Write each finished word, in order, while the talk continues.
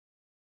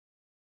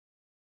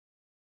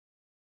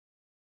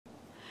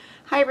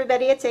Hi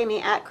everybody, it's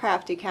Amy at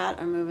Crafty Cat.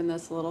 I'm moving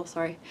this a little,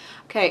 sorry.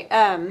 Okay,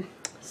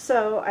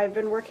 so I've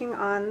been working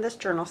on this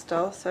journal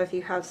still, so if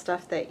you have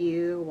stuff that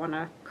you want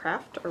to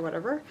craft or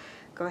whatever,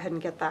 go ahead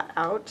and get that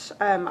out.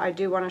 I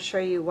do want to show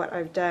you what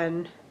I've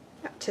done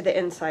to the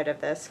inside of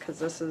this, because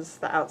this is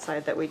the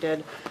outside that we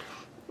did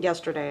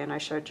yesterday and I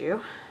showed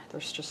you.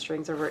 There's just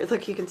strings over it.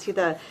 Look, you can see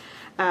the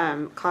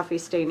coffee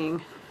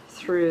staining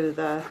through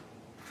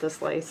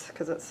this lace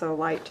because it's so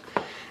light.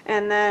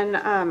 And then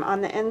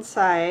on the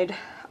inside,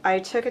 I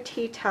took a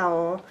tea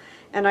towel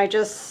and I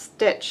just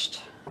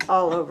stitched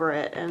all over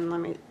it. And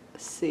let me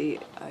see.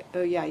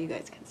 Oh yeah, you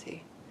guys can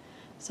see.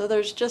 So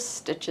there's just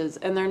stitches,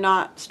 and they're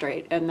not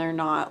straight, and they're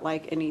not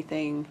like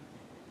anything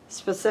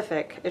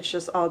specific. It's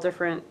just all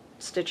different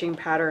stitching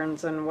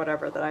patterns and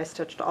whatever that I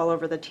stitched all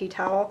over the tea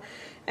towel.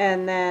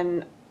 And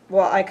then,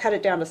 well, I cut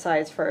it down to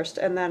size first,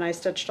 and then I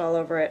stitched all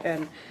over it.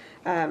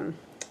 And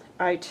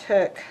I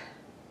took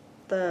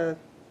the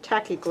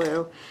tacky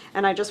glue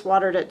and I just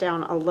watered it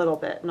down a little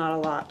bit, not a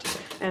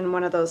lot, and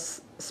one of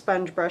those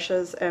sponge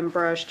brushes, and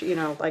brushed, you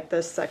know, like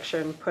this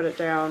section, put it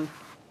down,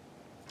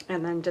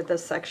 and then did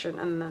this section,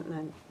 and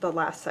then the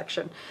last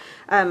section.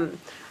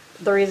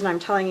 The reason I'm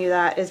telling you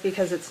that is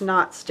because it's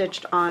not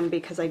stitched on,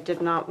 because I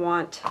did not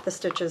want the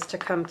stitches to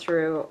come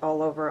through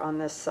all over on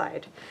this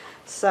side.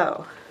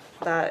 So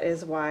that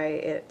is why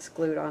it's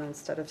glued on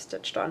instead of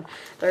stitched on.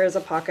 There is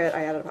a pocket.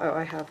 I added,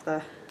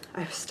 oh,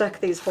 I've stuck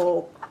these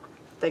whole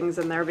things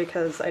in there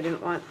because I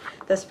didn't want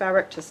this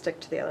fabric to stick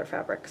to the other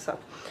fabric. So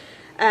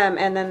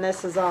and then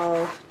this is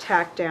all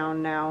tacked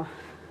down now.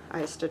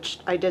 I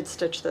did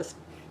stitch this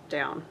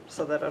down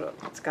so that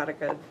it's got a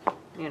good,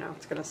 you know,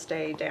 it's going to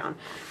stay down.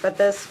 But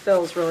this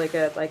feels really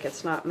good, like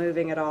it's not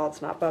moving at all,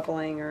 it's not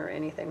bubbling or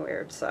anything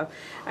weird. So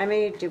I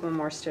may do one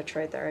more stitch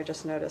right there. I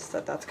just noticed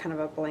that that's kind of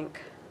a blank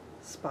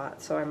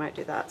spot, so I might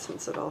do that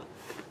since it'll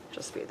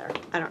just be there.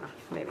 I don't know,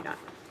 maybe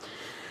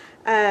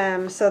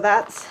not. So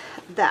that's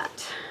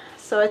that.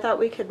 So I thought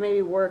we could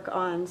maybe work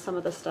on some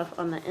of the stuff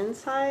on the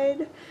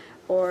inside,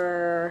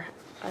 or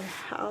I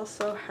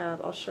also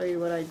have, I'll show you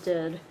what I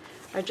did.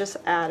 I just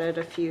added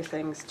a few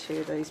things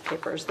to these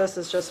papers. This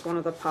is just one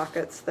of the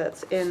pockets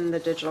that's in the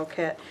digital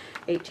kit,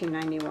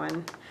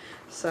 $18.91.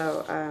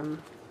 So,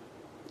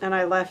 and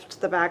I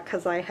left the back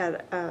because I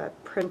had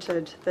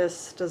printed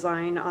this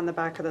design on the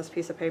back of this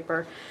piece of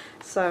paper.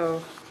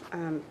 So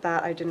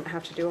that I didn't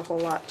have to do a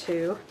whole lot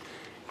to.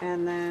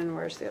 And then,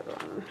 where's the other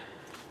one?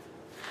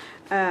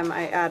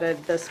 I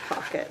added this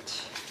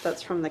pocket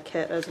that's from the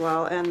kit as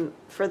well, and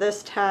for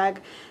this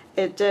tag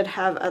it did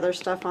have other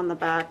stuff on the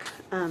back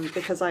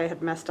because I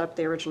had messed up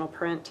the original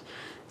print,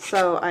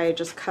 so I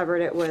just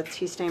covered it with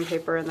tea stain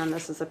paper, and then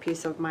this is a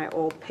piece of my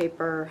old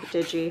paper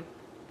digi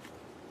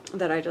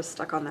that I just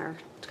stuck on there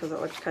because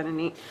it looked kind of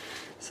neat.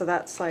 So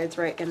that slides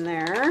right in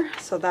there.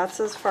 So that's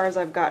as far as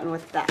I've gotten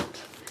with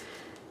that.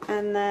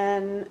 And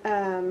then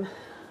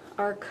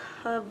our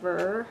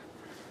cover,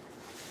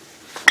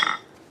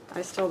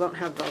 I still don't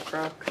have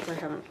Velcro because I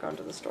haven't gone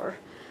to the store.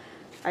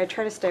 I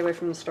try to stay away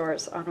from the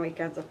stores on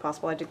weekends if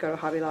possible. I did go to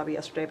Hobby Lobby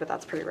yesterday, but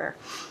that's pretty rare.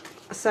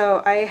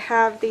 So I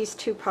have these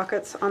two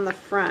pockets on the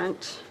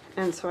front,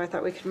 and so I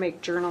thought we could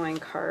make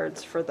journaling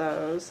cards for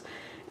those.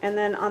 And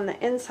then on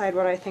the inside,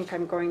 what I think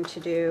I'm going to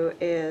do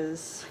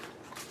is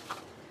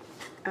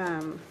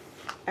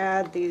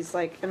add these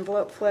like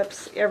envelope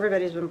flips.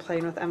 Everybody's been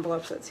playing with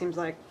envelopes, it seems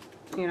like,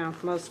 you know,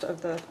 most of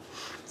the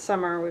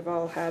summer we've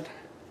all had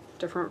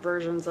different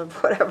versions of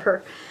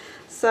whatever.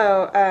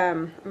 So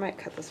I might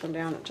cut this one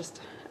down at just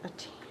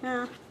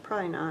yeah,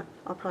 probably not.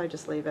 I'll probably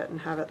just leave it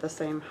and have it the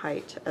same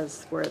height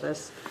as where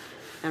this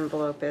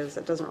envelope is.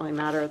 It doesn't really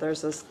matter.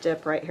 There's this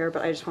dip right here,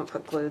 but I just won't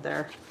put glue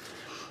there.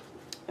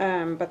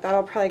 But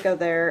that'll probably go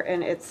there,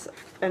 and it's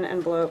an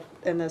envelope,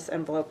 and this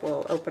envelope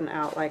will open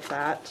out like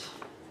that.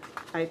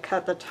 I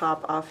cut the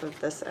top off of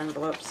this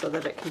envelope so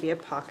that it can be a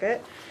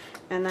pocket.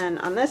 And then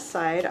on this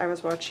side, I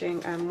was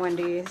watching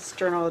Wendy's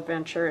Journal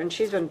Adventure, and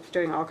she's been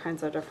doing all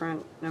kinds of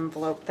different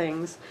envelope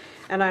things.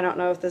 And I don't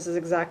know if this is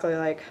exactly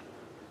like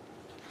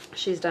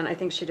she's done. I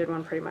think she did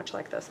one pretty much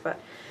like this, but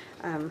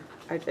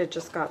it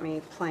just got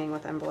me playing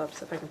with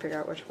envelopes, if I can figure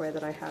out which way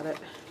that I had it.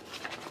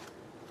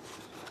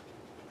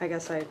 I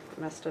guess I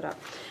messed it up.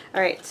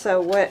 Alright, so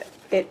what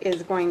it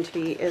is going to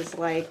be is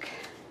like,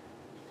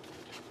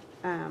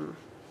 what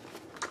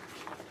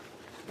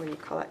do you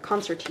call it?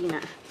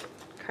 Concertina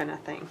kind of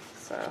thing.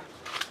 So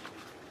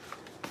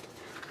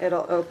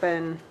it'll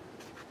open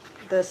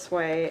this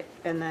way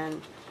and then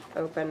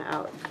open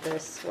out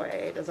this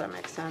way. Does that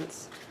make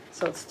sense?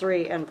 So it's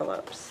 3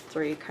 envelopes,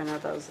 3 kind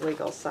of those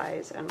legal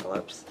size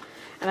envelopes.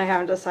 And I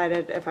haven't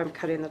decided if I'm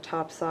cutting the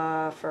tops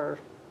off, or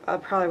I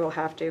probably will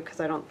have to, because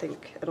I don't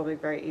think it'll be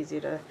very easy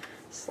to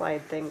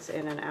slide things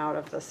in and out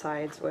of the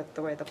sides with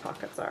the way the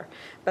pockets are.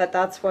 But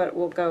that's what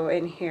will go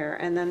in here.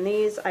 And then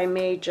these I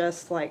may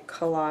just like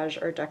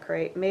collage or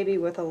decorate, maybe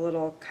with a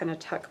little kind of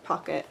tuck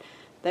pocket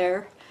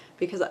there,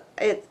 because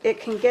it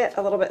can get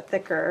a little bit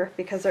thicker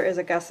because there is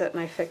a gusset, and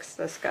I fixed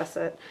this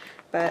gusset,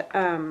 but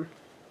I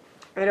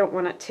don't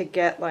want it to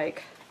get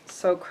like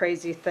so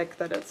crazy thick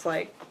that it's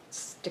like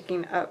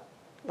sticking up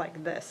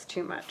like this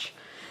too much.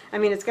 I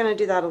mean, it's going to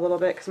do that a little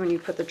bit because when you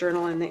put the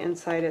journal in the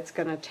inside, it's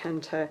going to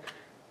tend to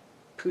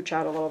pooch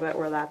out a little bit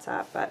where that's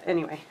at. But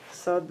anyway,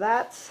 so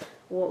that's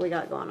what we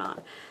got going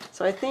on.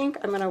 So I think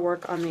I'm going to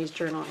work on these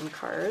journaling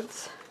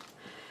cards,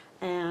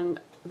 and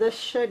this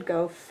should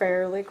go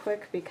fairly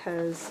quick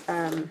because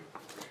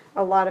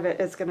a lot of it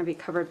is going to be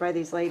covered by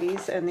these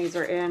ladies, and these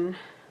are in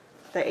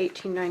the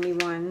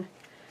 1891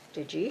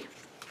 Digi.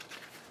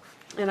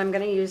 And I'm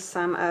going to use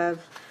some of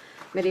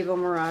Medieval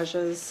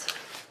Mirage's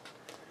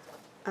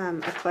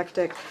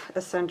Eclectic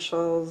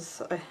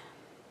Essentials.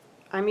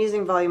 I'm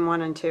using volume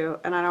 1 and 2,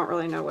 and I don't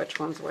really know which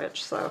one's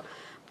which, so,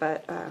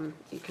 but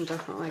you can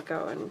definitely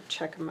go and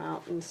check them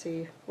out and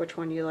see which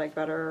one you like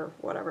better or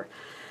whatever.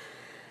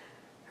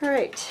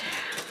 Alright,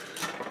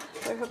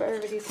 so I hope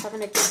everybody's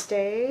having a good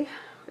day.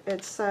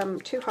 It's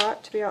too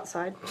hot to be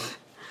outside.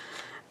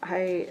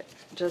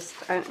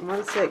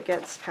 Once it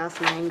gets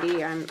past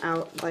 90, I'm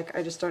out. Like,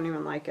 I just don't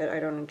even like it. I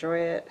don't enjoy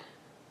it.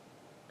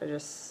 I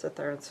just sit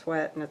there and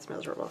sweat, and it's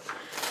miserable.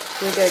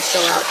 We did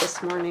go out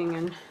this morning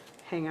and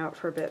hang out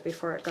for a bit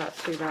before it got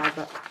too bad,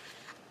 but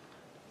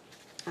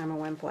I'm a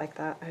wimp like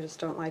that. I just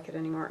don't like it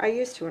anymore. I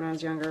used to when I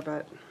was younger,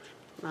 but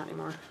not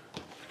anymore.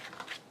 It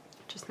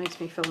just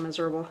makes me feel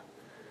miserable.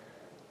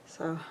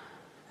 So,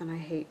 and I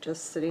hate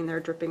just sitting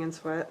there dripping in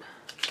sweat.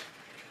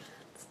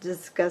 It's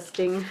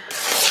disgusting.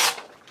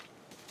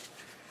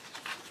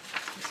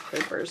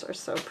 Papers are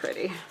so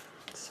pretty.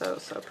 So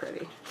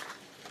pretty.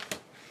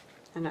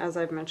 And as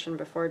I've mentioned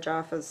before,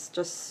 Jaffa's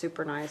just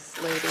super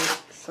nice lady,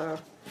 so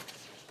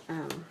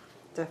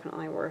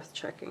definitely worth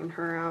checking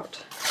her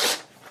out.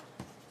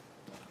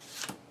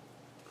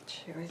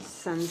 She always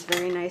sends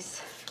very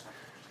nice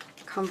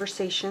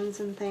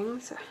conversations and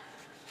things.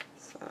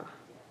 So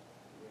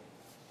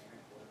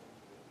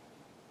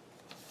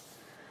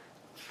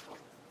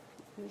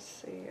let's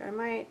see, I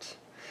might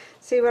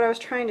see, what I was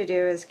trying to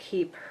do is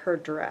keep her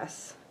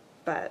dress,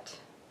 but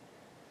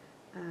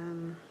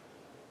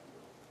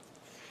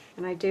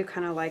and I do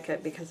kind of like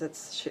it because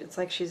it's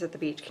like she's at the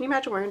beach. Can you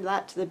imagine wearing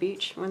that to the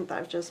beach? Wouldn't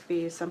that just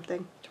be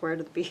something to wear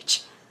to the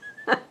beach?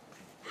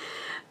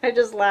 I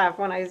just laugh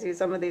when I see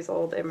some of these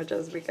old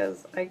images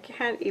because I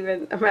can't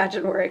even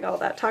imagine wearing all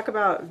that. Talk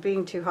about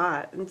being too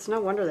hot. And it's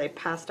no wonder they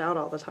passed out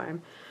all the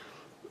time.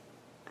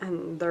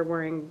 And they're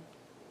wearing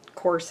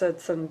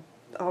corsets and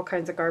all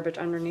kinds of garbage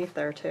underneath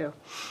there too.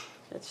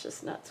 It's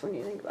just nuts when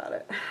you think about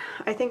it.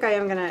 I think I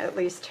am going to at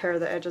least tear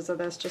the edges of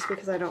this just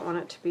because I don't want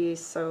it to be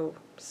so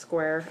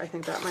square. I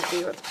think that might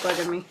be what's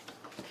bugging me.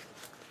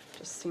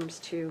 Just seems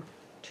too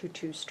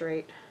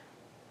straight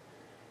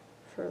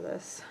for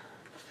this.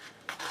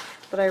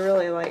 But I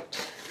really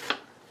liked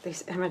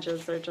these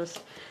images.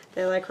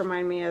 They like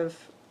remind me of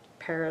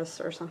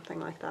Paris or something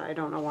like that. I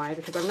don't know why,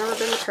 because I've never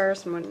been to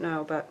Paris and wouldn't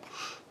know, but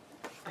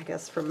I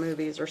guess from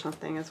movies or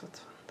something that's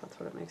what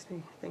it makes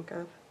me think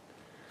of.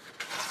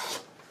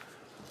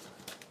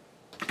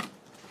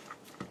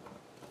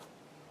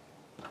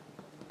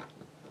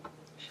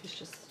 She's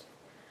just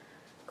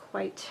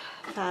quite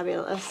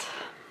fabulous.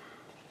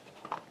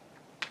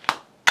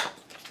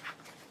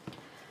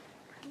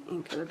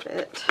 Ink it a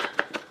bit.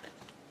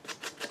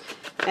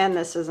 And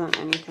this isn't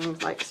anything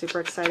like super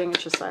exciting,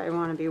 it's just I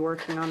want to be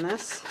working on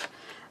this.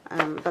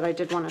 But I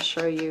did want to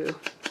show you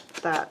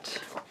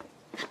that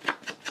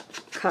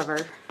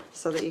cover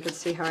so that you could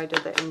see how I did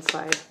the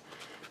inside.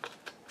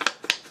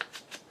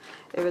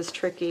 It was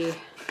tricky.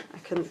 I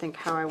couldn't think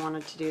how I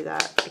wanted to do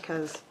that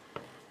because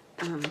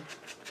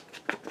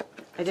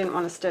I didn't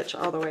want to stitch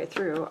all the way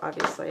through,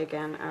 obviously,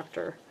 again,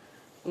 after,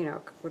 you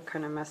know, would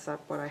kind of mess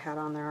up what I had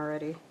on there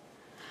already.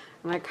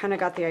 And I kind of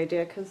got the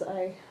idea because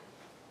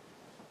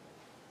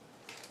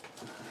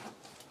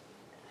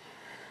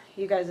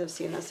you guys have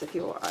seen this if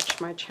you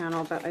watch my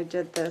channel, but I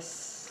did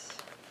these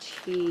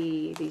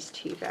tea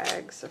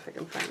bags, if I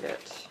can find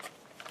it,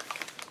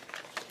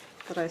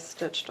 that I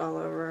stitched all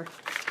over.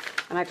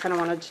 And I kind of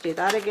wanted to do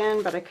that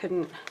again, but I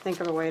couldn't think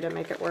of a way to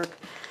make it work.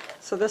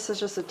 So this is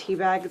just a tea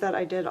bag that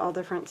I did all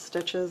different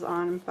stitches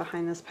on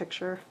behind this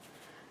picture.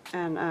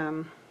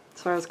 And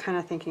so I was kind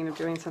of thinking of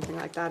doing something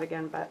like that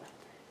again, but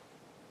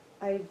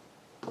I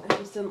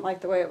just didn't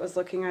like the way it was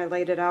looking. I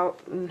laid it out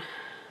and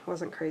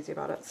wasn't crazy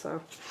about it,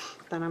 so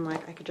then I'm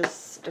like, I could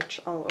just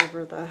stitch all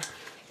over the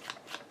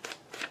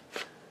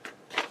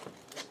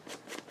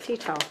tea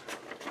towel.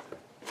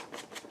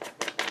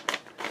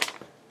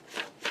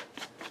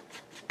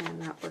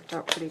 And that worked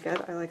out pretty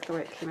good. I like the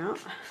way it came out.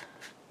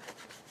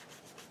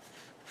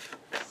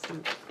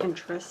 Some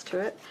interest to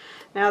it.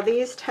 Now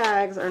these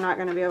tags are not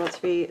going to be able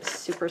to be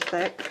super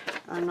thick.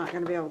 I'm not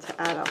going to be able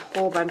to add a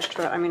whole bunch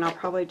to it. I mean, I'll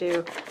probably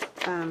do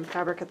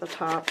fabric at the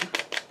top,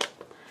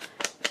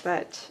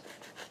 but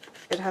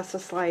it has to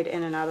slide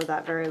in and out of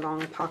that very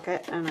long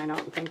pocket, and I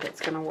don't think it's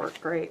going to work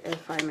great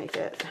if I make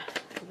it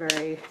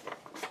very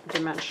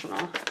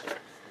dimensional.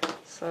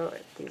 So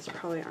these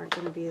probably aren't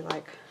going to be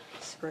like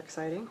super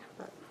exciting,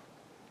 but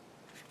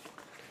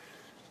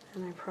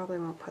And I probably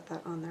won't put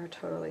that on there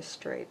totally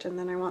straight. And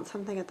then I want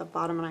something at the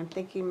bottom, and I'm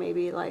thinking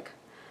maybe like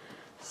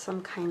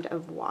some kind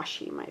of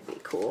washi might be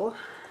cool.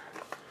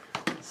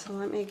 So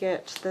let me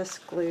get this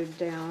glued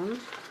down.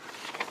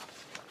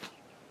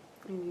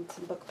 I need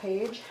some book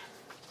page.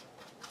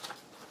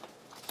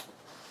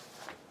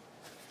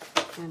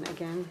 And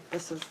again,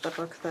 this is the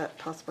book that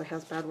possibly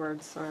has bad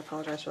words, so I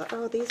apologize for that.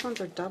 Oh, these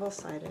ones are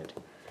double-sided.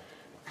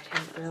 I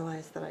didn't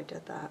realize that I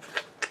did that.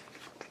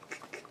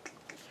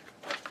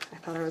 I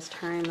thought I was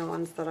tearing the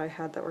ones that I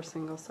had that were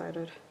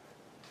single-sided.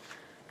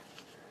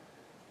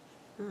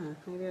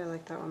 Maybe I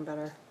like that one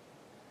better.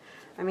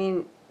 I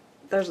mean,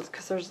 because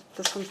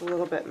this one's a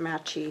little bit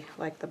matchy,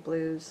 like the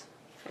blues.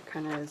 It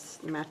kind of is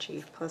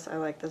matchy. Plus, I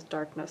like this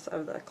darkness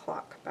of the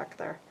clock back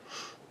there.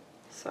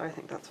 So I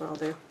think that's what I'll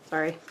do.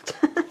 Sorry.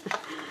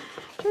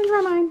 Change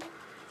my mind.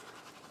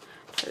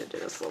 Try to do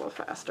this a little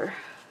faster.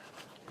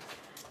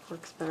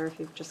 Works better if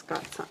you've just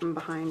got something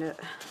behind it.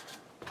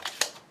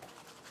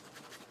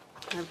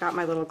 I've got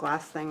my little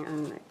glass thing,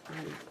 and I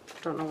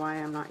don't know why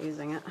I'm not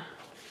using it.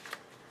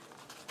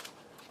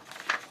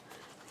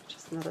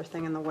 Just another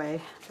thing in the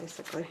way,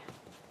 basically.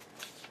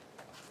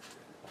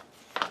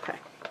 Okay,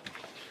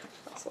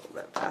 that's a little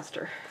bit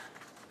faster.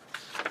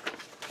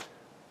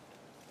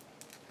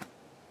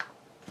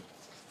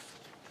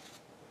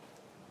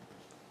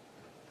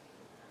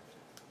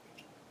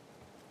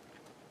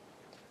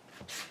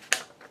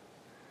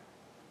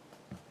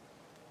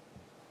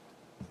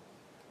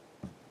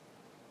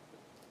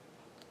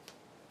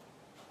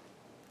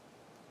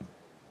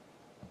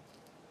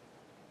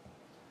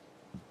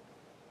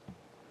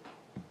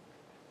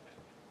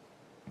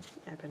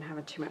 I've been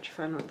having too much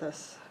fun with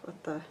this,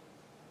 with the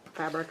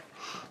fabric,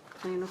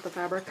 playing with the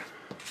fabric.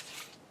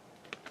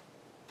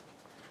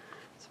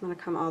 So I'm going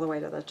to come all the way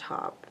to the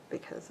top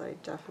because I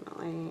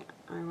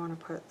want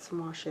to put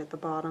some washi at the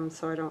bottom,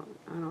 so I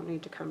don't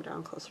need to come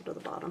down closer to the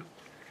bottom.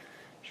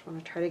 Just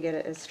want to try to get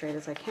it as straight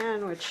as I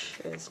can,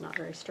 which is not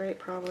very straight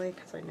probably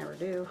because I never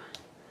do.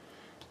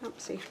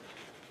 Oopsie.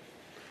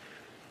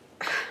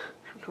 I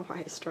don't know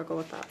why I struggle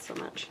with that so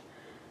much.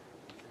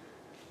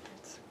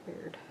 It's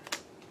weird.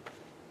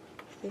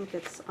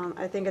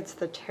 I think it's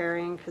the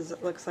tearing because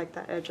it looks like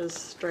the edge is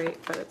straight,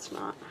 but it's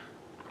not.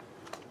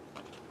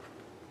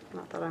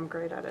 Not that I'm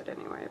great at it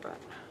anyway, but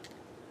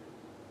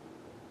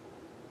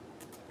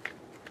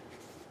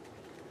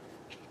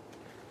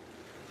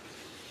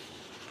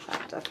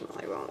that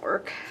definitely won't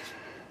work.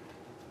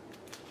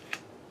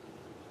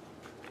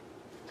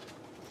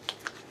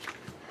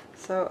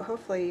 So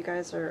hopefully you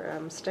guys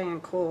are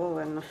staying cool,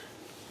 and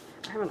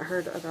I haven't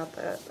heard about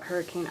the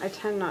hurricane. I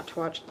tend not to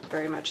watch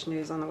very much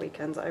news on the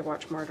weekends. I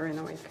watch more during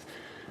the week.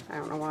 I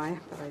don't know why,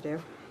 but I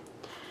do.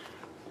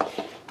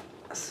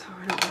 So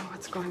I don't know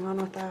what's going on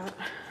with that.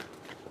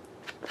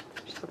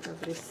 Just hope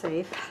everybody's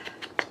safe.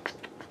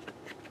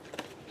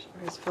 I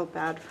always feel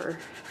bad for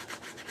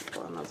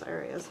people in those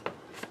areas.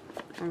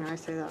 I mean, I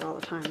say that all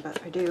the time,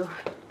 but I do.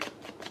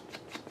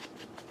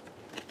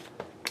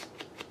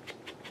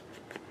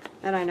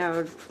 And I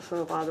know for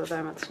a lot of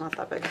them it's not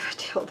that big of a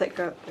deal. They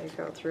go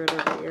through it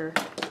every year.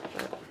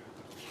 But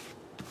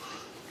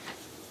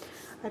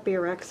I'd be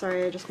a wreck.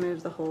 Sorry, I just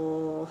moved the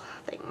whole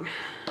thing.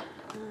 I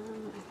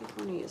think I'm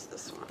going to use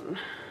this one.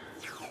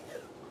 So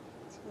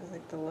I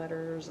like the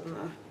letters and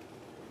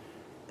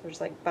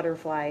there's like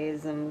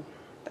butterflies and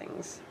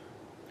things.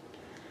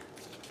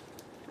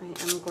 I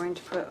am going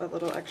to put a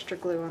little extra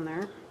glue on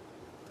there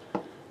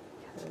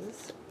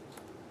because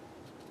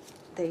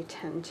they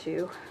tend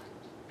to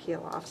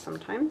peel off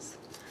sometimes.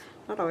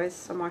 Not always.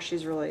 Some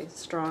washi's really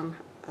strong,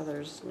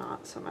 others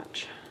not so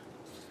much.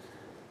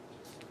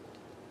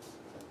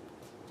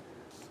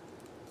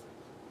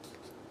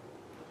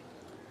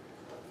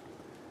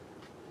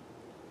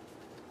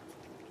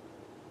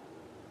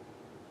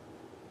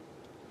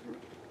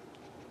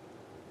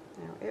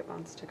 Now it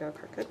wants to go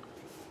crooked.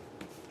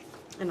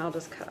 And I'll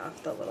just cut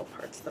off the little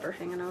parts that are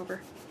hanging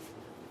over.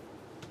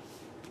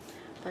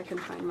 If I can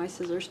find my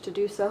scissors to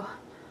do so.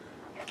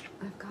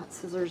 I've got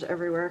scissors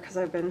everywhere because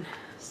I've been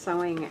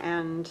sewing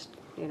and,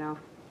 you know,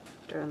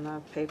 doing the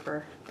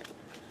paper. It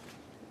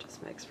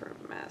just makes for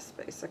a mess,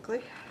 basically.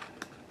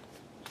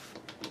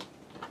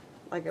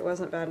 Like, it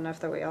wasn't bad enough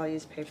that we all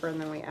use paper and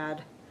then we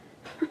add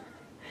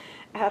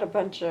a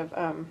bunch of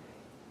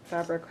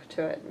fabric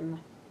to it, and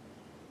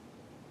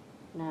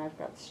now I've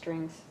got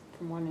strings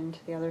from one end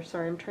to the other.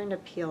 Sorry, I'm trying to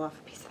peel off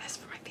a piece of this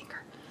from my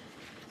finger.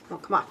 It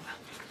won't come off.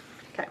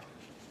 Okay.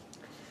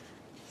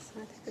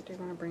 So I think I do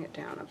want to bring it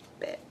down a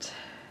bit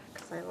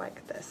because I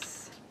like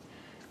this.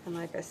 And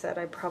like I said,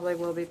 I probably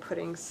will be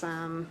putting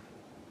some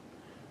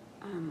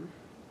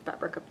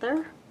fabric up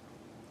there.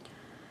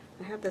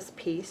 I have this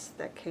piece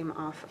that came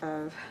off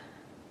of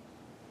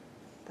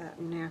that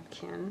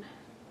napkin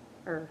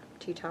or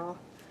tea towel,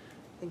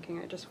 thinking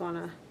I just want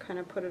to kind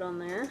of put it on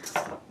there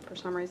for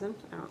some reason.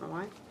 I don't know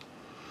why.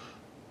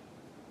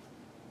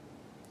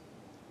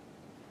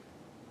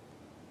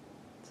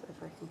 So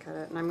if I can cut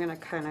it, and I'm going to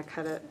kind of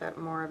cut it at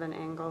more of an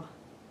angle.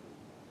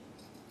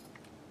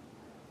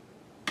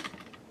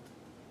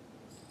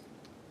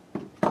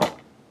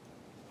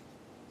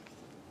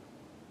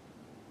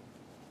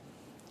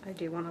 I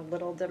do want a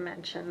little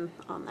dimension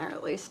on there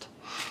at least.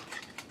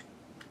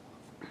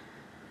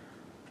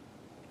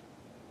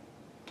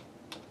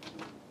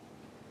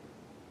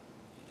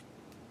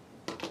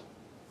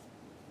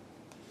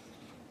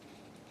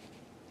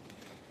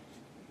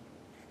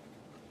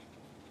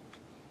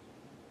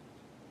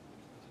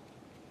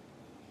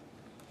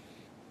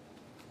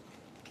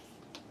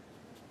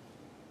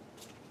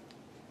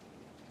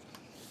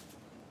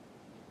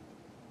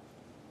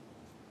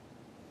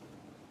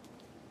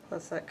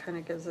 Plus that kind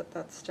of gives it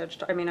that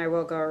stitched, I mean I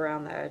will go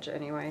around the edge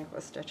anyway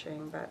with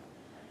stitching, but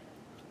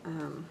I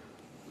don't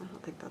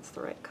think that's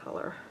the right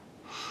color.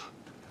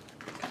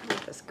 I kind of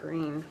like this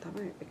green, that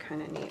might be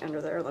kind of neat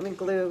under there. Let me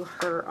glue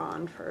her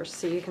on first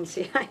so you can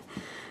see I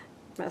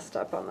messed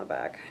up on the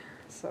back.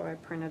 So I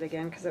printed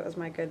again because it was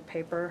my good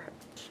paper.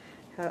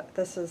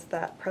 This is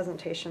that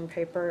presentation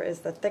paper, is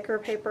the thicker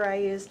paper I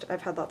used.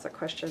 I've had lots of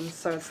questions,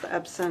 so it's the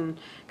Epson,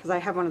 because I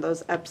have one of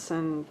those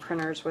Epson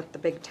printers with the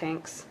big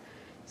tanks,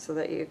 so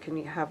that you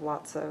can have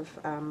lots of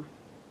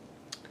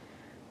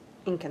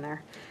ink in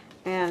there.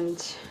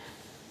 And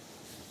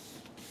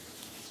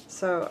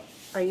so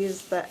I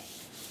use the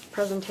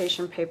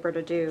presentation paper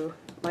to do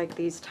like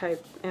these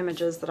type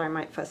images that I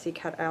might fussy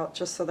cut out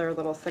just so they're a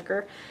little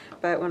thicker.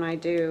 But when I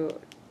do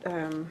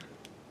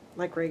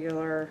like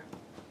regular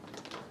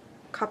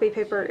copy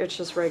paper, it's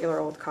just regular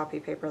old copy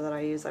paper that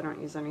I use. I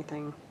don't use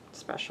anything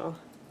special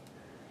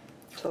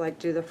to like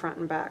do the front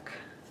and back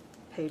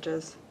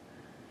pages,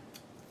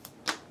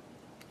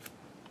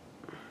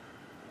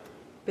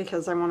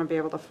 because I want to be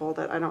able to fold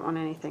it. I don't want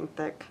anything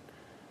thick.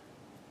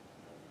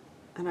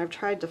 And I've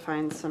tried to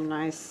find some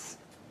nice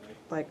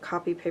like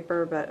copy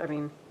paper, but I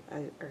mean,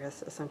 I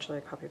guess essentially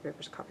a copy paper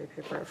is copy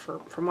paper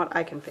from what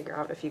I can figure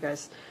out. If you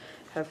guys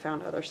have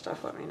found other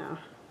stuff, let me know.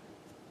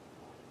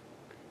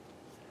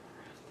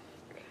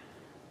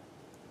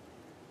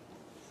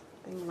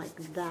 Something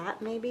like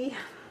that maybe,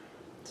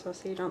 so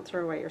you don't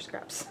throw away your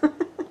scraps.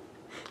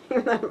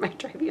 Even though it might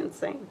drive you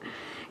insane,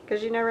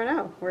 because you never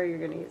know where you're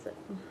going to use it.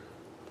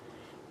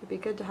 It'd be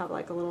good to have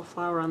like a little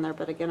flower on there,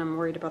 but again, I'm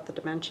worried about the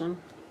dimension.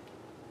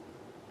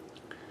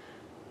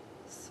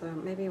 So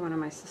maybe one of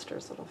my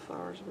sister's little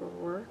flowers will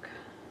work.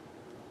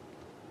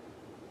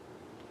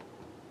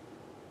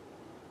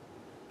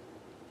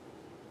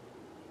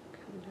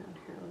 Come down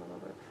here a little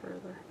bit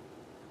further.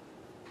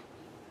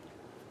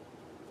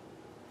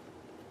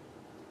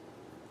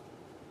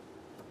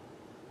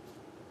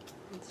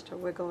 Needs to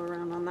wiggle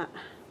around on that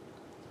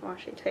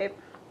washi tape.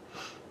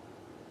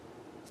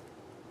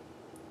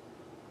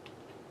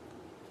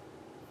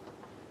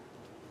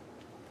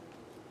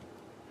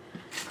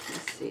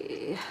 Let's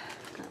see,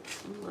 I've got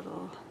some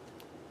little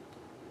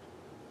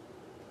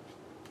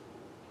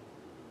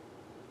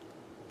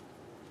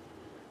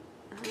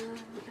I don't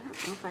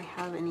know if I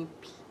have any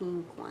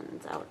pink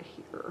ones out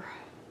here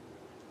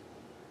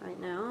right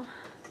now.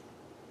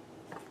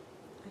 I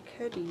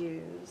could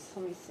use,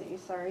 let me see,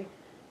 sorry.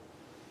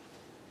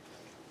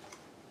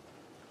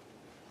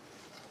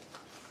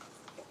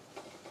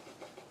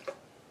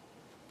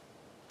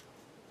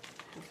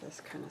 I have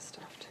this kind of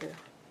stuff too.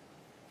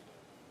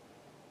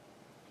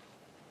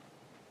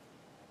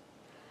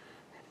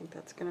 I think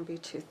that's going to be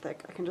too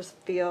thick. I can just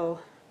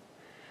feel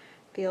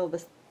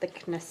the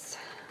thickness.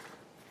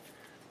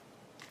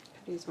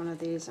 Could use one of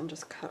these and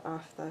just cut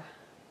off the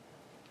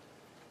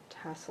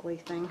tassel-y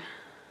thing.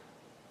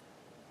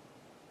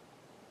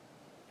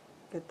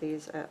 Get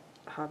these at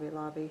Hobby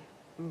Lobby.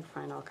 You can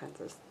find all kinds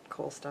of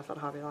cool stuff at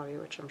Hobby Lobby,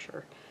 which I'm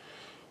sure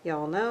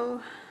y'all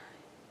know.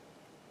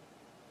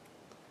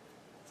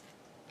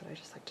 But I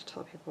just like to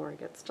tell people where to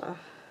get stuff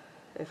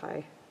if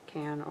I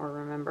can or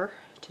remember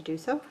to do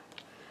so.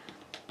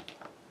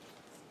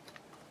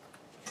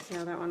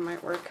 Yeah, that one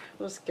might work.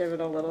 Just give it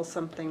a little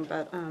something,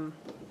 but I'm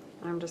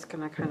just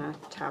going to kind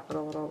of tap it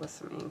a little with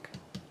some ink,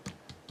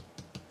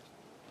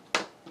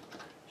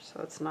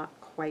 so it's not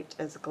quite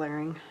as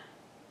glaring.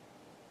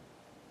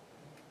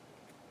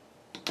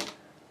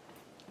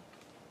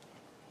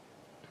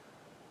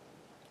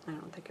 I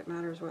don't think it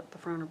matters what the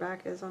front or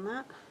back is on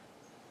that.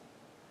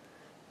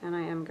 And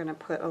I am going to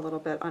put a little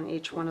bit on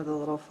each one of the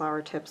little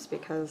flower tips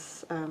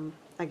because,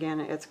 again,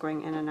 it's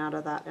going in and out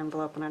of that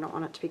envelope and I don't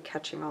want it to be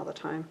catching all the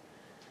time,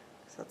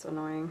 because that's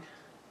annoying.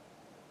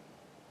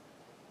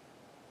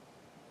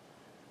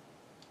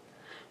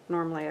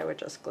 Normally I would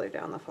just glue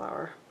down the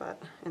flower,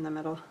 but in the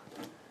middle.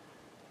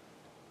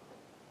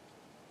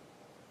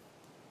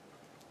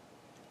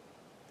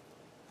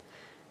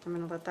 I'm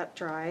going to let that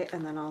dry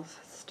and then I'll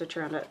stitch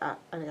around it. I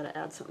got to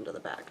add something to the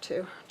back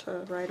too to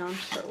write on,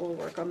 but we'll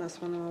work on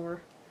this one while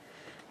we're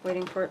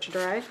waiting for it to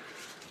dry.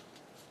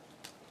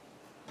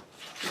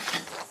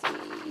 Let's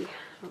see,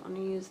 I want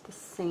to use the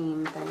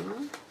same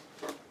thing.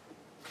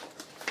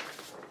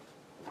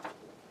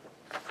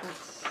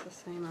 That's the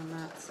same on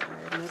that side,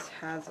 and this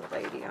has a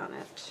lady on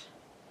it.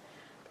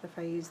 But if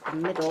I use the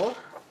middle,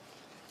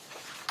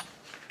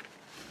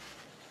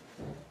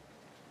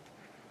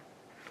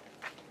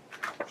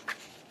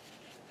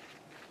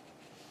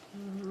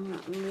 I'm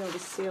not going to be able to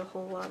see a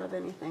whole lot of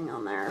anything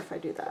on there if I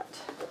do that.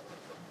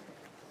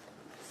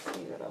 Let's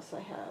see what else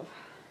I have.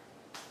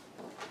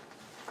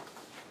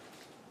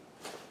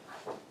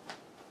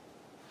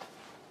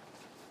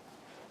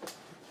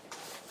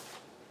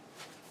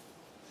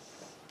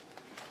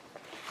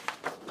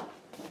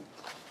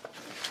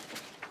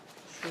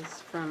 This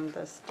is from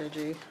this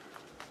Digi.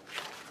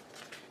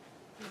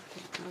 I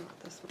don't know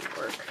if this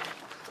will work.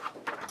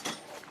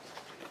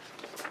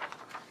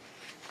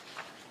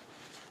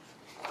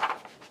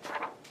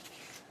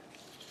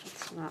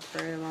 It's not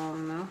very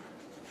long though.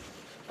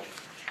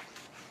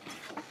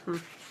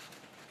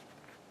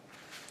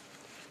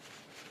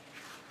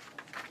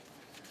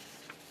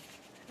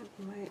 It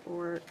might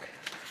work.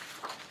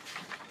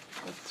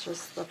 It's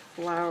just the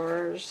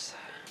flowers.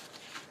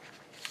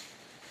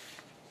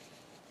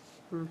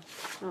 I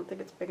don't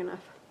think it's big enough.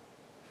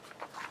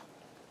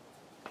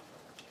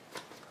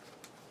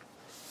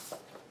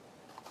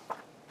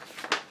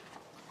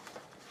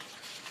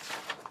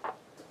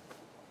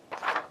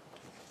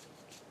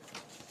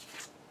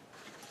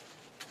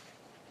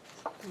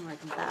 Something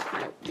like that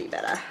might be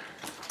better.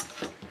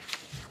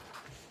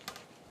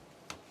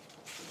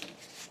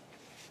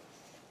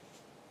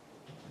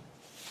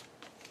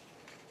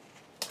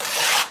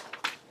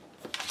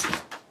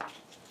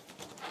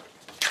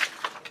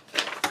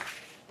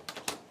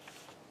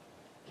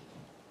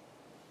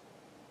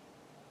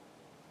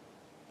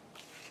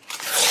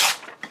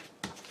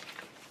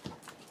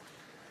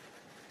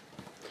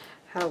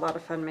 Had a lot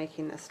of fun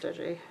making this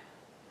Digi.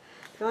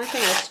 The only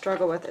thing I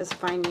struggle with is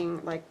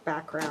finding like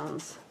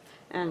backgrounds,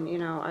 and you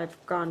know, I've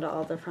gone to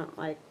all different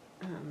like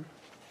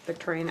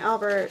Victoria and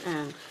Albert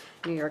and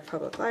New York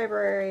Public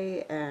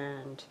Library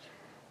and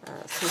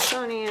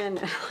Smithsonian,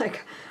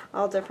 like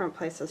all different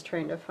places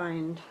trying to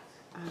find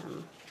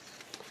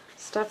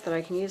stuff that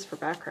I can use for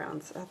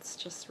backgrounds. That's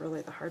just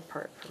really the hard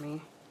part for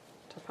me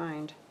to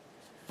find.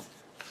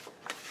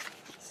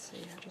 Let's see,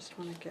 I just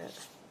want to get,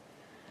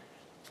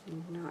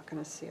 I'm not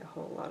going to see a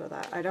whole lot of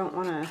that. I don't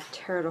want to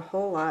tear it a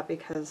whole lot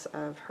because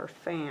of her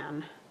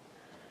fan.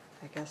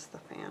 I guess the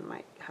fan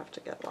might have to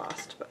get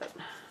lost,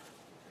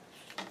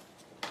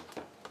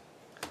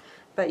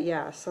 but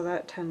yeah, so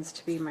that tends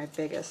to be my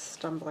biggest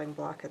stumbling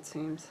block, it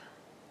seems.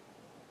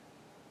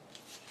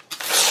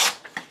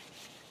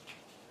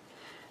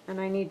 And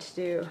I need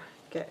to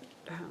get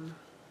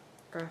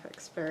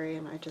Graphics Fairy,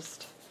 and I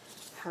just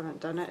haven't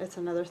done it. It's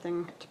another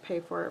thing to pay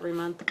for every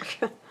month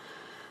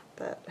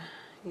that,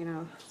 you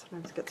know,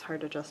 sometimes it gets hard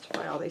to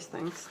justify all these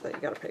things that you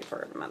gotta pay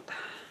for every month.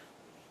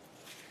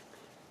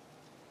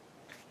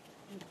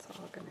 It's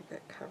all gonna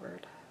get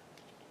covered.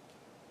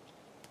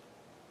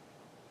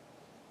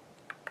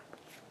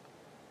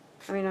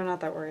 I mean, I'm not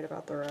that worried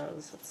about the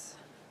rose,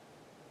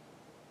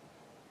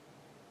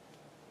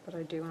 but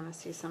I do want to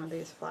see some of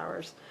these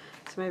flowers.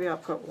 So maybe I'll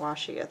put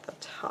washi at the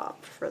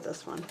top for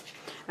this one.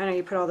 I know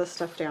you put all this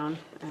stuff down,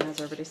 and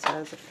as everybody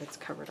says, it gets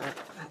covered up.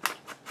 That's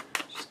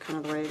just kind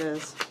of the way it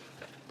is.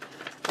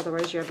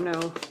 Otherwise you have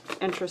no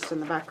interest in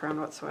the background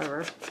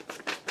whatsoever.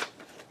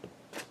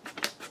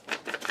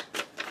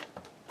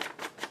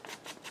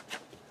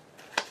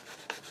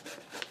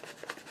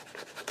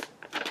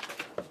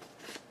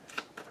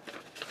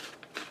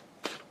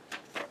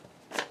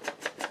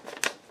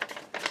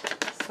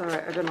 So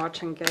I've been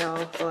watching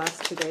Gail the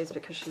last 2 days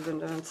because she's been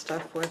doing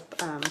stuff with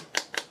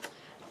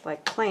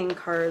like playing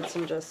cards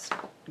and just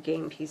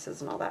game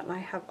pieces and all that. And I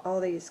have all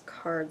these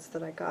cards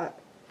that I got.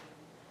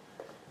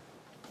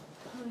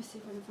 Let me see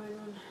if I can find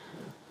one.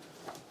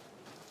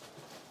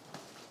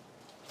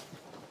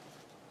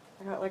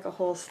 I got like a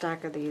whole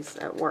stack of these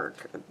at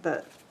work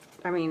that,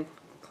 I mean,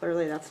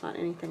 clearly that's not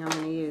anything I'm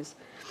going to use.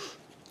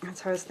 And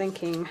so I was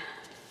thinking,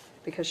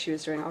 because she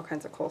was doing all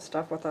kinds of cool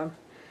stuff with them,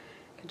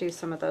 I could do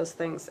some of those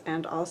things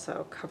and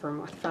also cover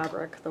them with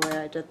fabric the way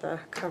I did the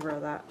cover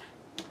of that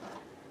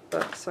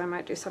book. So I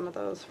might do some of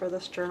those for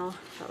this journal.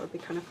 That would be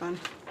kind of fun.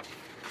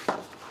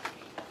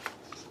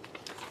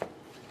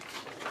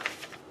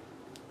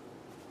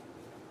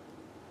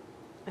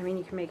 I mean,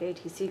 you can make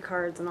ATC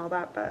cards and all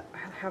that, but I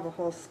have a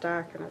whole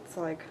stack and it's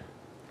like,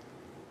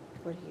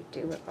 what do you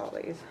do with all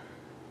these?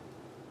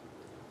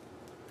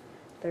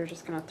 They're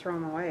just going to throw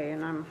them away,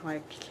 and I'm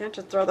like, you can't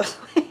just throw those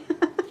away.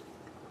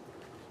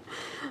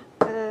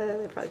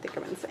 They probably think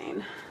I'm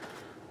insane.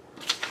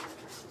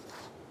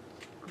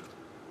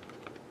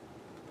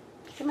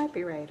 They might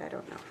be right, I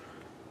don't know.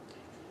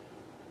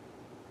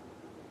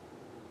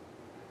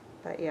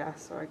 But yeah,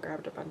 so I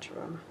grabbed a bunch of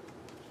them.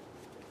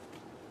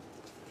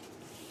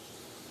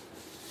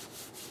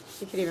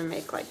 You could even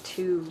make like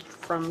 2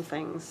 from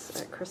things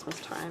at Christmas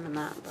time, and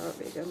that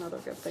would be another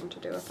good thing to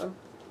do with them.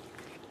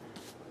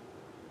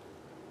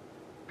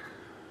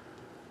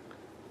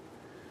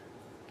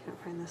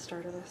 Can't find the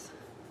start of this.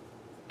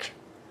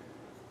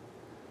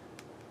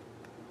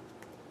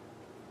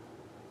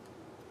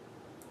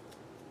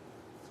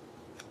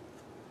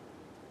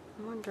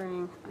 I'm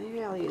wondering,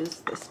 maybe I'll use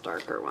this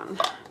darker one.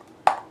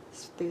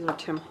 These are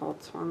Tim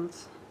Holtz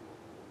ones.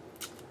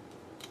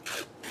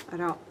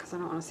 Because I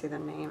don't want to see the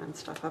name and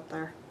stuff up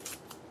there.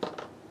 A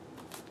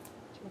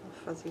little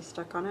fuzzy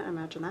stuck on it,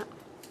 imagine that.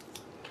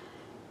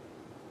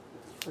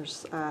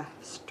 There's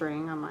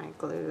string on my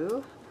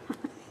glue.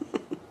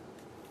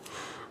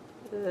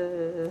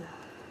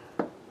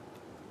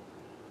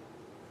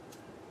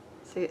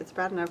 See, it's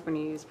bad enough when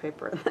you use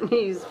paper and then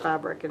you use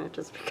fabric and it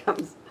just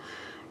becomes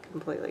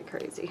completely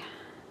crazy.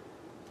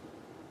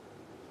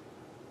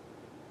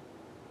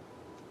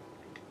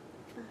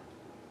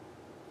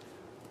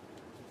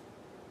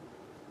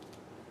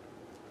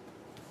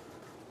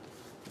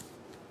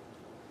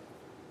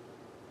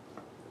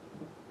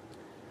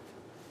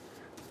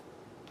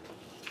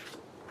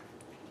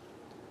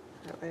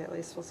 That way at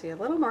least we'll see a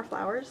little more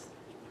flowers.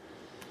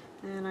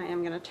 And I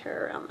am going to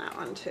tear around that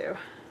one too.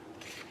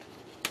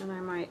 And I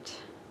might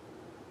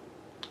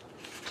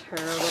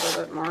tear a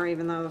little bit more,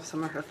 even though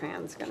some of her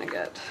fan's going to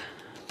get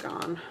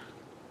gone.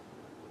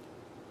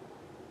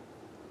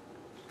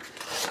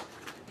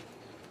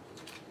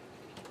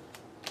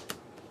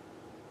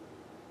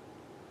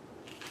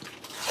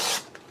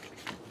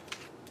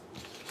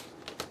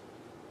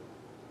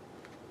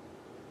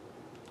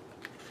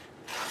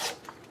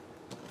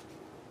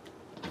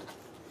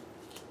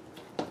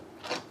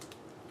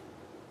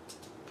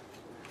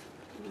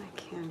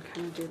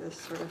 Kind of do this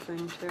sort of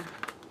thing too.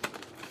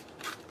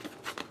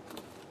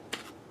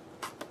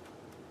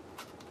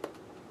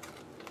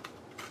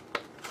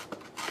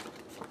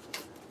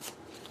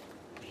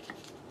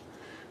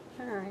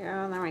 There we go,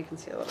 and then we can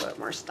see a little bit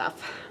more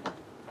stuff.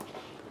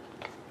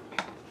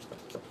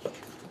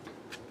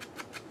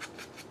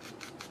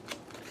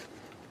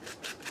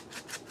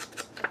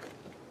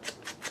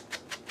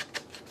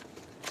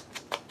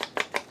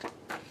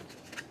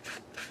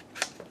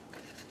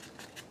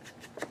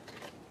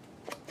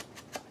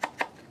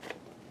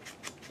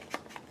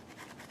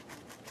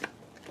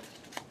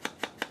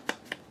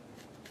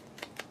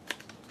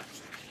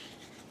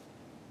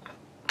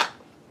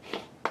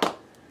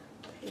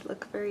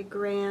 Look very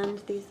grand,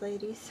 these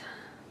ladies.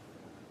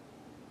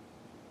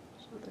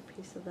 There's another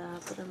piece of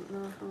that, but I don't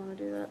know if I want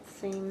to do that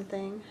same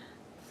thing.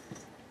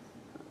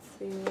 Let's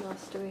see, what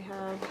else do we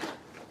have?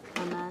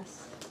 A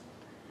mess.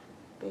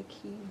 Big,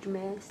 huge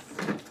mess.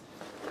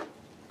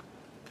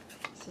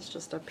 This is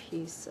just a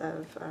piece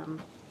of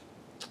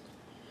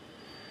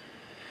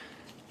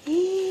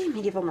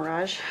Medieval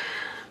Mirage,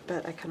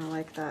 but I kind of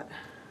like that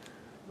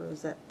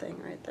rosette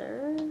thing right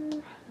there.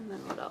 And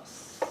then what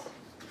else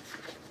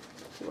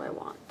do I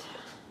want?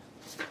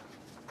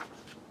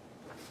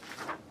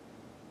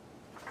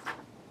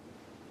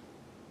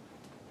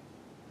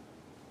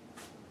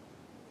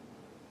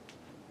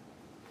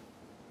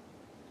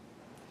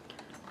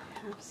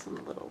 I have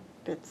some little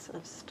bits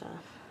of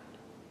stuff.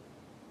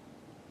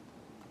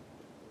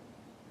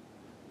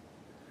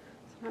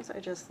 Sometimes I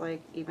just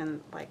like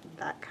even like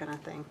that kind of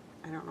thing.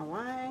 I don't know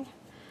why,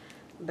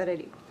 but I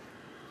do.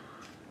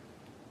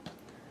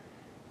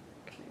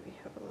 Maybe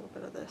have a little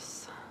bit of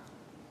this.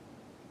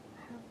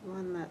 I have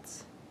one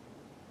that's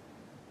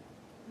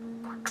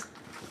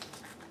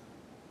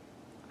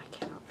I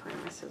cannot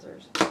find my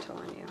scissors, I'm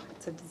telling you.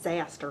 It's a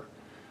disaster.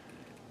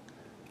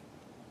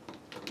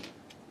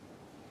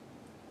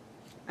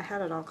 I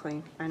had it all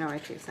clean. I know I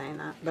keep saying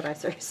that, but I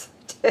seriously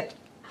did.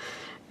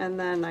 And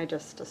then I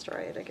just destroy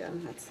it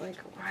again. It's like,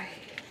 why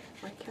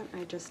can't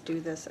I just do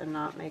this and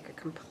not make a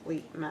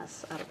complete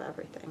mess out of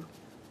everything?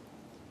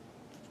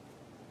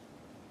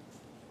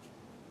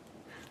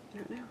 I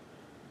don't know.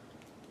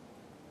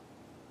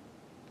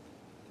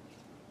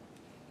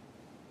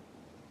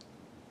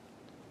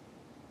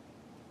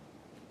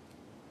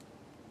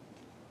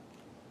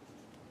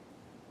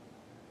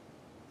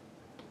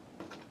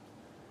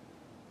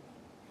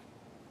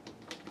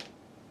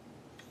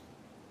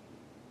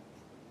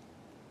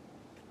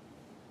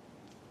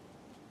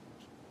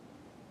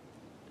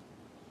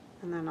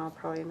 And then I'll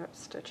probably end up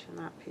stitching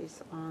that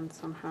piece on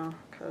somehow,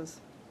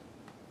 because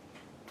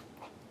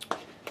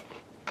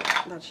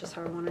that's just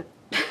how I want it.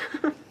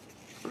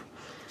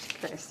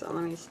 Okay, so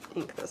let me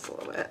ink this a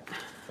little bit.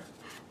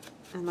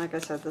 And like I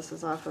said, this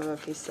is off of a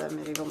piece of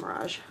Medieval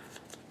Mirage.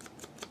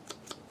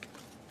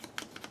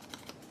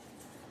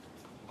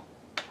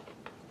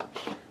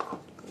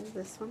 Glue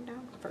this one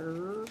down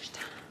first.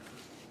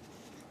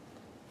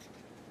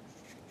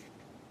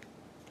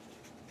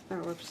 Oh,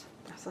 whoops.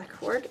 I was like,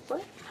 what?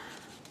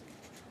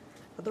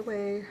 Other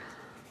way.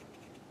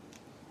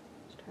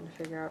 Just trying to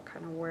figure out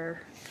kind of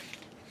where.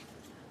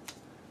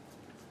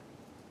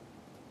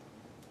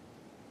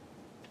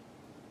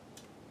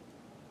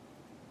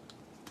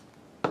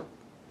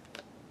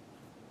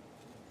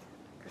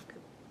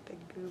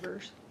 Big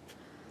goobers.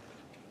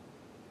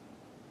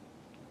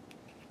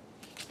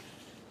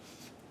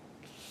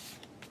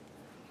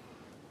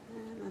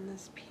 And then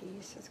this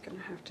piece is going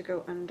to have to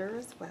go under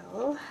as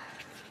well.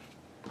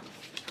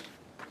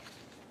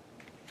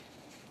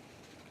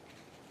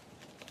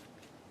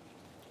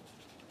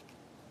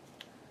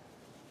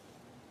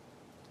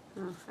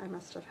 Oh, I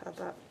must have had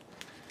that.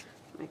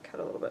 Let me cut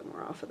a little bit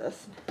more off of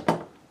this.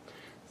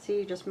 See,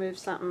 you just move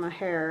something a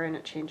hair and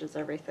it changes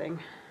everything.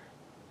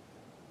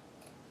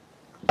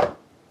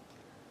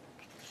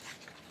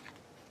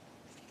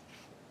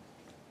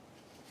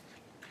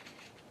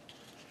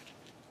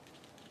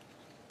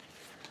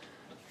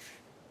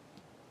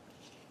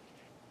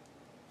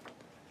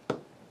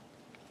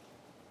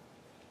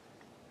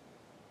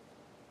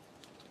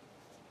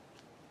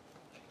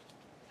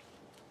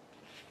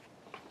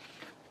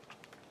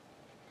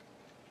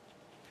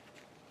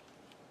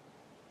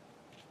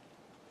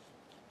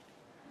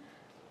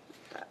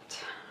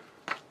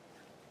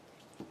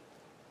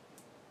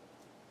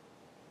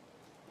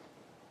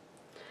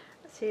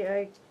 See,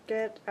 I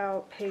get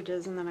out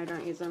pages and then I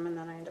don't use them, and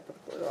then I end up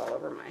with glue all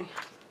over my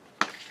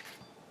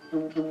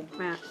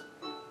mat.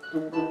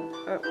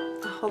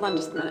 Oh, hold on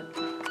just a minute.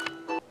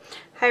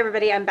 Hi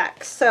everybody, I'm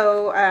back.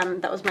 So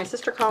that was my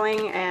sister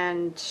calling,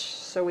 and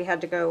so we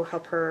had to go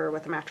help her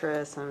with a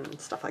mattress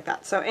and stuff like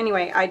that. So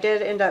anyway, I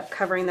did end up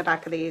covering the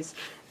back of these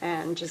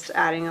and just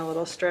adding a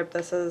little strip.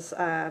 This is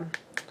the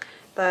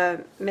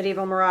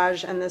Medieval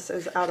Mirage, and this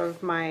is out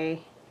of my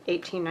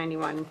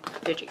 1891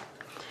 Digi.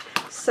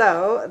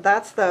 So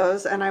that's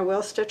those, and I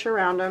will stitch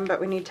around them, but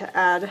we need to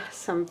add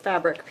some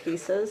fabric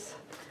pieces.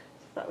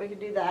 Thought we could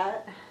do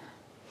that.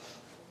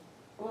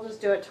 We'll just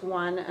do it to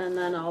one, and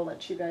then I'll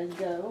let you guys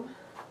go.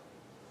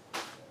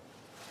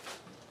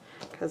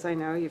 Because I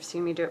know you've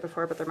seen me do it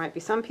before, but there might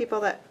be some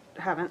people that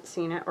haven't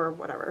seen it or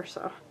whatever,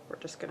 so we're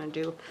just going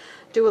to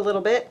do a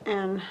little bit.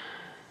 And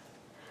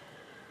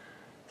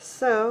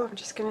so I'm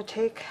just going to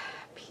take a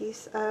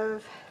piece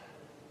of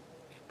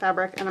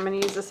fabric, and I'm going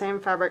to use the same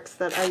fabrics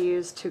that I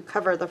used to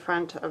cover the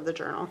front of the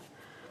journal.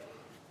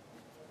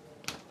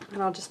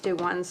 And I'll just do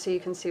one so you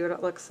can see what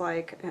it looks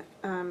like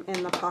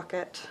in the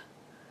pocket.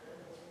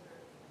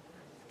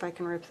 If I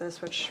can rip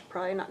this, which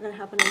probably not going to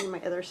happen using my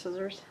other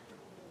scissors.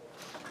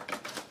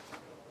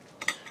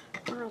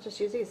 Or I'll just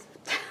use these.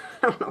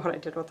 I don't know what I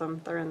did with them.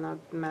 They're in the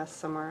mess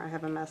somewhere. I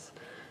have a mess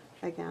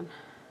again.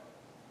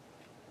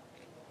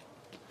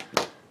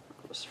 I'll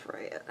just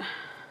fray it.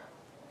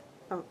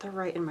 Oh, they're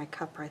right in my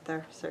cup right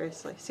there.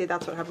 Seriously. See,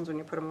 that's what happens when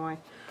you put them away.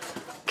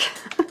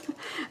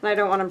 And I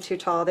don't want them too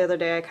tall. The other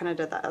day I kind of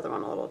did that other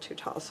one a little too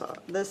tall. So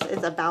this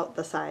is about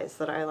the size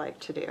that I like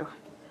to do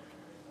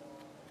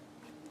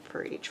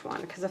for each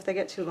one, because if they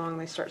get too long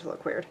they start to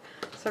look weird.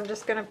 So I'm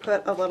just going to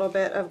put a little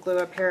bit of glue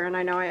up here, and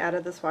I know I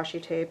added this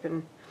washi tape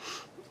and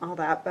all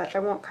that, but I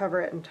won't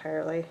cover it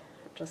entirely.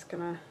 I'm just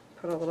going to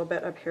put a little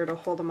bit up here to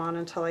hold them on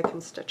until I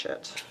can stitch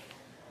it.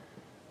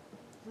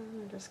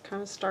 And I just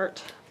kind of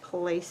start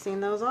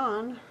placing those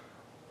on,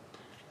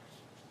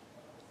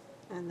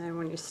 and then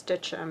when you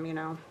stitch them, you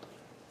know,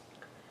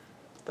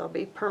 they'll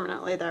be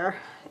permanently there.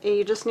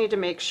 You just need to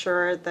make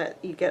sure that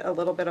you get a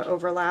little bit of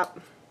overlap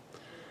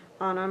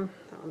on them.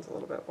 That one's a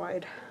little bit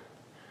wide,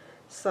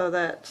 so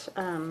that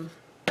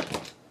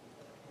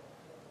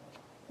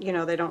you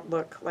know, they don't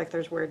look like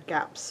there's weird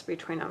gaps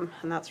between them.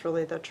 And that's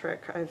really the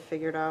trick I've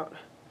figured out,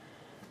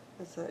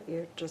 is that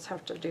you just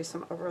have to do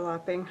some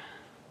overlapping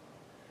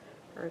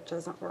or it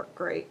doesn't work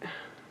great. It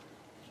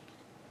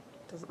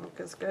doesn't look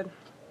as good.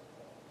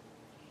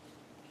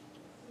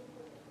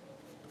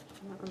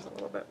 And that one's a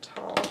little bit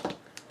tall.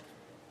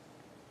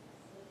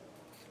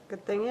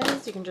 Good thing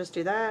is you can just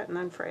do that and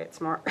then fray it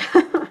some more.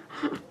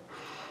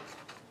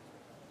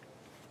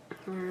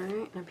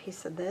 Alright, and a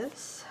piece of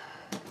this.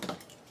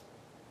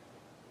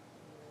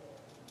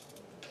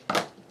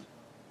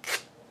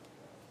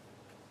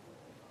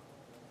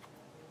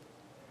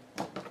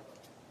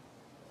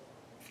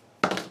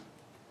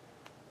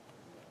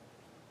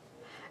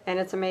 And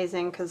it's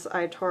amazing because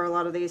I tore a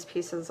lot of these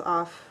pieces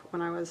off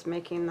when I was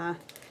making the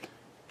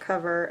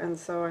cover, and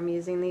so I'm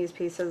using these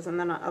pieces, and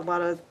then a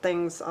lot of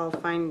things I'll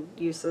find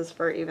uses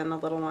for, even the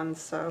little ones,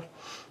 so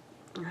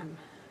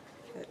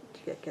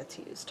it gets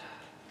used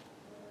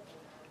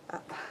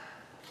up.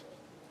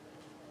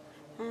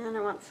 And I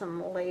want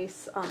some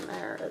lace on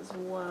there as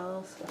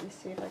well, so let me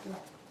see if I can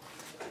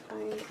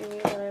find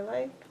any that I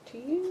like to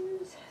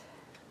use.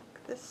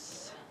 Like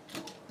this.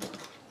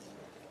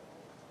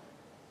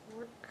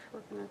 We're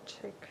going to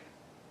take,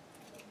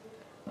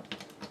 oh,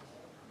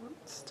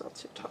 it's still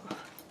too tall.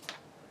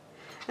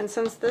 And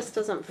since this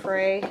doesn't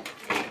fray,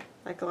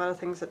 like a lot of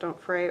things that don't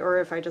fray, or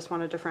if I just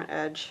want a different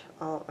edge,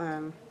 I'll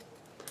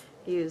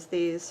use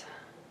these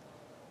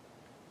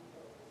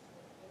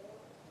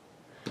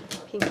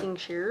pinking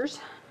shears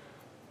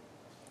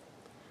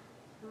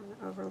and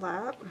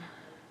overlap,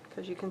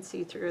 because you can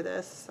see through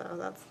this, so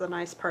that's the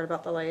nice part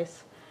about the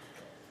lace.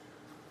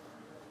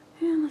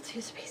 And let's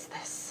use a piece of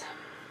this.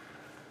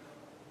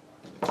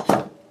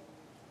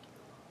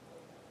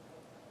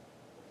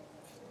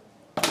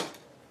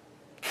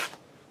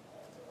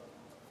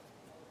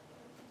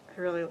 I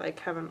really like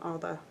having all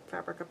the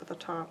fabric up at the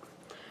top.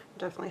 I'm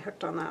definitely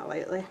hooked on that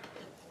lately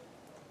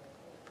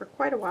for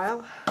quite a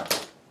while. I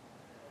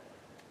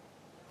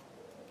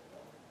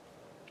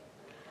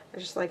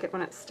just like it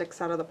when it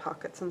sticks out of the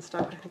pockets and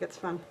stuff. I think it's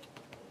fun.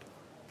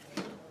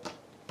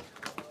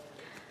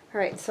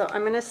 Alright, so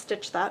I'm going to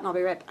stitch that and I'll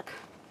be right back.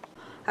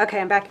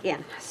 Okay, I'm back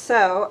again.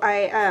 So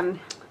I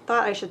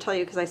thought I should tell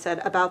you, because I said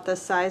about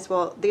this size.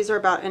 Well, these are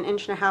about 1.5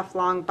 inches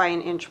long by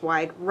 1 inch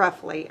wide,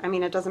 roughly. I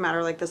mean, it doesn't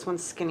matter, like this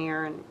one's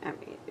skinnier, and I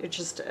mean, it's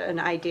just an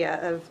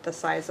idea of the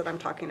size that I'm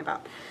talking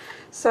about.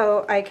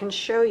 So I can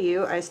show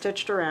you, I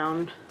stitched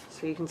around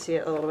so you can see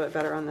it a little bit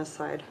better on this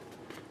side,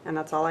 and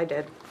that's all I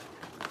did.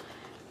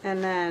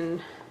 And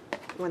then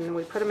when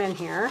we put them in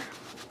here,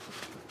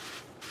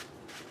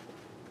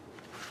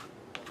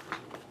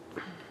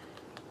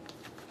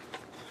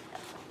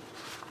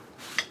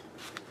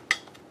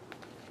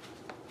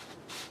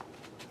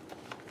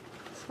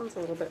 this one's a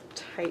little bit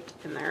tight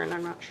in there, and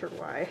I'm not sure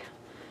why.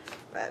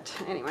 But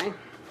anyway,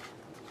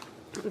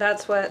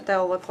 that's what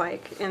they'll look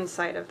like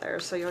inside of there.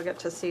 So you'll get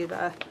to see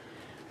the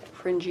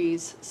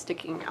fringes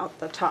sticking out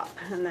the top,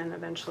 and then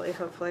eventually,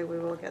 hopefully, we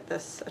will get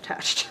this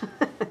attached.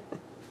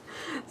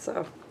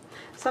 So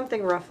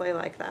something roughly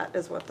like that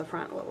is what the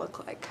front will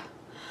look like.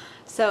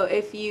 So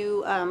if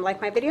you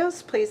like my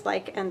videos, please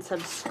like and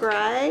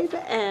subscribe,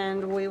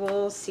 and we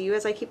will see you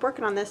as I keep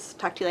working on this.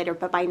 Talk to you later.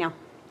 Bye-bye now.